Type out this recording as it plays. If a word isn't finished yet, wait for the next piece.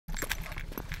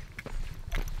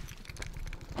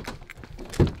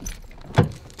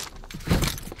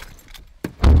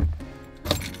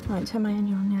won't turn my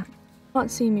engine on yet.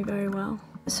 Can't see me very well.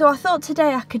 So I thought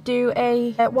today I could do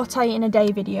a what I eat in a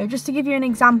day video, just to give you an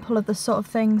example of the sort of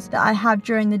things that I have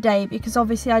during the day, because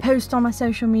obviously I post on my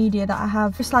social media that I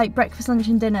have just like breakfast, lunch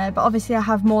and dinner, but obviously I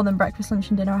have more than breakfast, lunch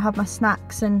and dinner. I have my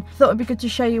snacks, and I thought it'd be good to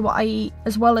show you what I eat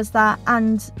as well as that,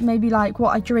 and maybe like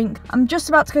what I drink. I'm just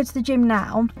about to go to the gym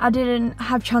now. I didn't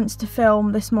have chance to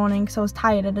film this morning because I was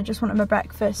tired and I just wanted my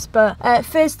breakfast, but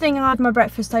first thing I have my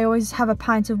breakfast, I always have a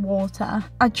pint of water.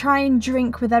 I try and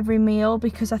drink with every meal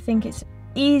because I think it's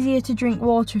easier to drink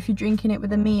water if you're drinking it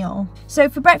with a meal. So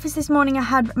for breakfast this morning I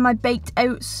had my baked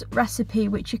oats recipe,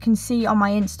 which you can see on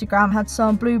my Instagram. I had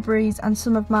some blueberries and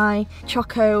some of my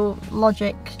Choco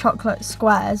Logic chocolate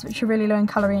squares, which are really low in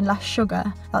calorie and less sugar.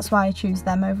 That's why I choose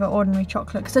them over ordinary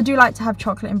chocolate, because I do like to have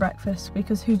chocolate in breakfast,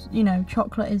 because you know,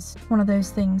 chocolate is one of those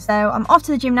things. So I'm off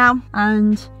to the gym now,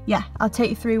 and yeah, I'll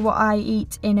take you through what I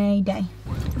eat in a day.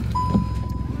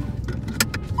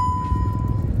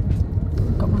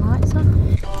 Got my lights on.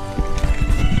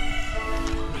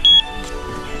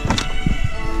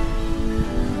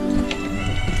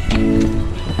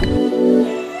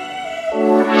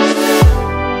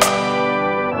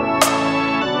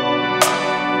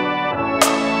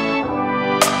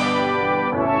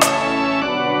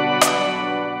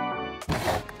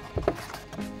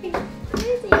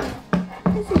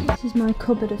 This is my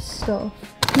cupboard of stuff.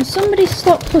 Can somebody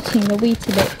stop putting the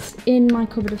Weetabix in my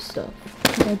cupboard of stuff?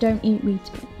 Because I don't eat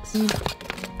Weetabix.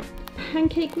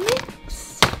 Pancake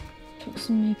mix. Put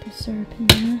some maple syrup in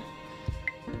there.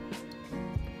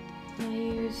 I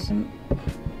use some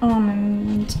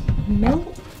almond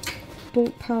milk,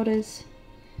 bulk powders,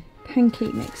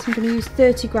 pancake mix. I'm going to use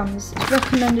 30 grams. It's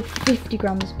recommended 50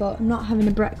 grams, but I'm not having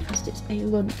a breakfast, it's a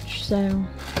lunch, so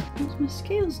what's my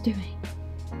scales doing?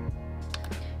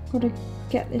 Got to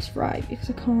get this right because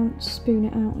I can't spoon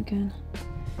it out again.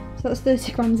 So that's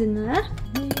 30 grams in there.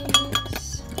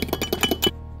 Yes.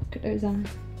 Look at those on.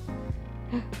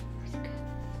 Oh, that's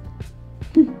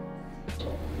good.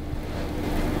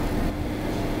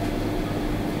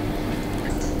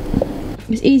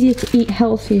 It's easier to eat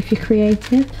healthy if you're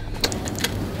creative.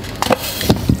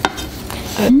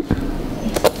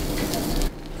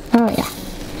 Oh yeah.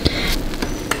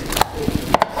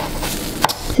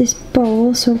 This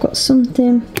bowl, so I've got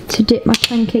something to dip my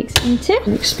pancakes into.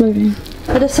 They're exploding.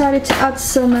 I decided to add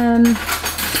some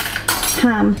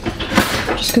ham,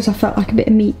 just because I felt like a bit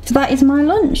of meat. So that is my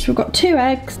lunch. We've got 2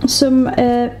 eggs, some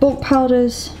bulk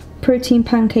powders, protein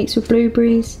pancakes with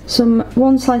blueberries,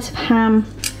 one slice of ham,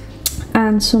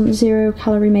 and some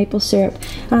 0-calorie maple syrup.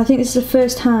 And I think this is the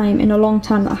first time in a long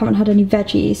time that I haven't had any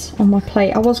veggies on my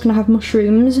plate. I was going to have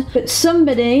mushrooms, but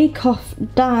somebody,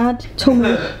 Dad, told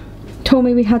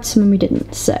me we had some and we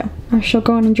didn't, so I shall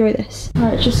go and enjoy this.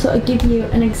 Alright, just sort of give you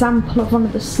an example of one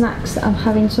of the snacks that I'm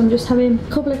having. So I'm just having a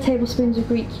couple of tablespoons of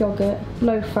Greek yogurt,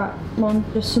 low fat one,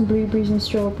 just some blueberries and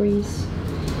strawberries.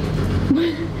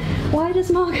 Why does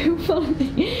Margot follow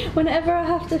me? Whenever I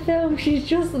have to film, she's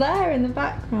just there in the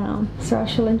background. So I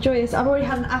shall enjoy this. I've already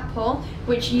had an apple,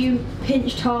 which you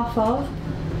pinched half of.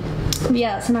 But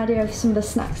yeah, that's an idea of some of the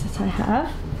snacks that I have.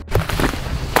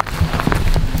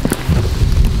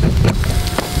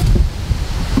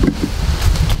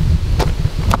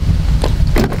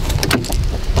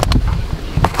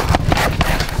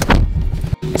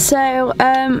 So,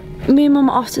 me and Mum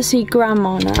are off to see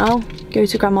Grandma now, go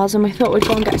to Grandma's, and we thought we'd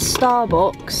go and get a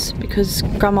Starbucks because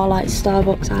Grandma likes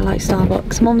Starbucks, I like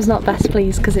Starbucks. Mum's not best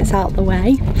pleased because it's out the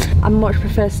way. I much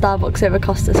prefer Starbucks over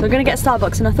Costa, so we're going to get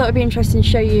Starbucks, and I thought it'd be interesting to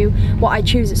show you what I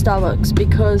choose at Starbucks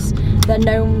because they're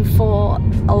known for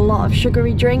a lot of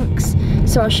sugary drinks.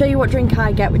 So I'll show you what drink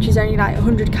I get, which is only like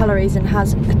 100 calories and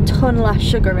has a ton less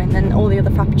sugar in than all the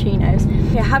other Frappuccinos.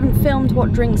 I haven't filmed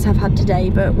what drinks I've had today,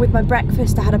 but with my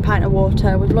breakfast I had a pint of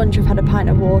water, with lunch I've had a pint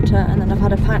of water, and then I've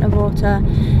had a pint of water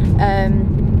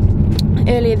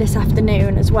earlier this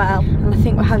afternoon as well. And I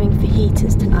think we're having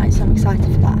fajitas tonight, so I'm excited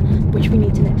for that, which we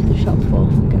need to nip to the shop for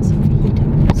and get some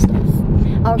fajita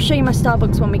stuff. I'll show you my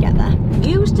Starbucks when we get there.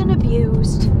 Used and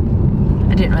abused.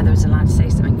 I didn't know whether I was allowed to say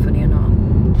something funny or not.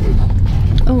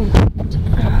 Oh,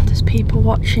 there's people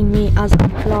watching me as I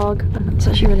vlog, and that's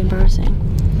actually really embarrassing.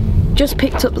 Just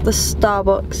picked up the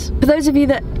Starbucks. For those of you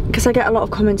that, because I get a lot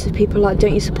of comments of people like,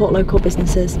 don't you support local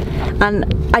businesses?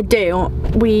 And I do.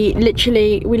 We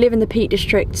live in the Peak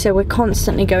District, so we're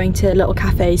constantly going to little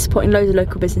cafes, supporting loads of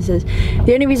local businesses.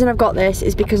 The only reason I've got this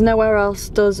is because nowhere else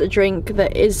does a drink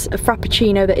that is a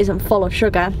Frappuccino that isn't full of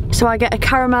sugar. So I get a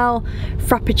caramel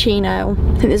Frappuccino. I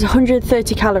think there's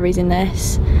 130 calories in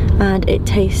this, and it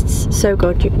tastes so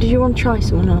good. Did you want to try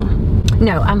some or not?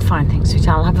 No, I'm fine, thanks, sweetie.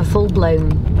 I'll have a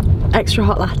full-blown extra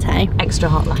hot latte. Extra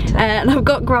hot latte. And I've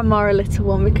got Grandma a little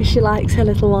one because she likes her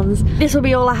little ones. This will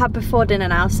be all I have before dinner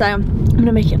now, so I'm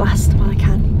gonna make it last while I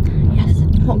can. Yes.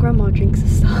 What Grandma drinks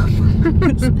is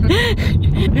Starbucks.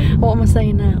 What am I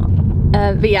saying now?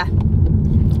 But yeah.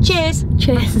 Cheers.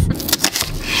 Cheers.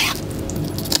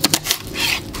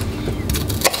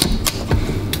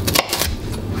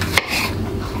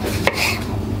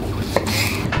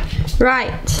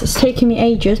 Right, it's taken me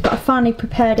ages, but I finally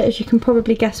prepared it. As you can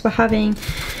probably guess, we're having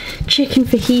chicken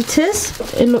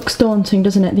fajitas. It looks daunting,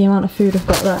 doesn't it, the amount of food I've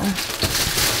got there.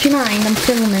 Do you mind? I'm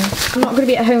filming. I'm not going to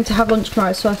be at home to have lunch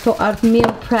tomorrow, so I thought I'd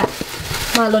meal prep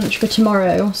my lunch for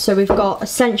tomorrow. So we've got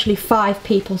essentially 5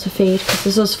 people to feed, because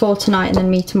there's us 4 tonight and then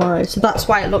me tomorrow. So that's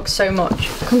why it looks so much.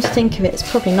 Come to think of it, it's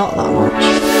probably not that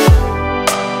much.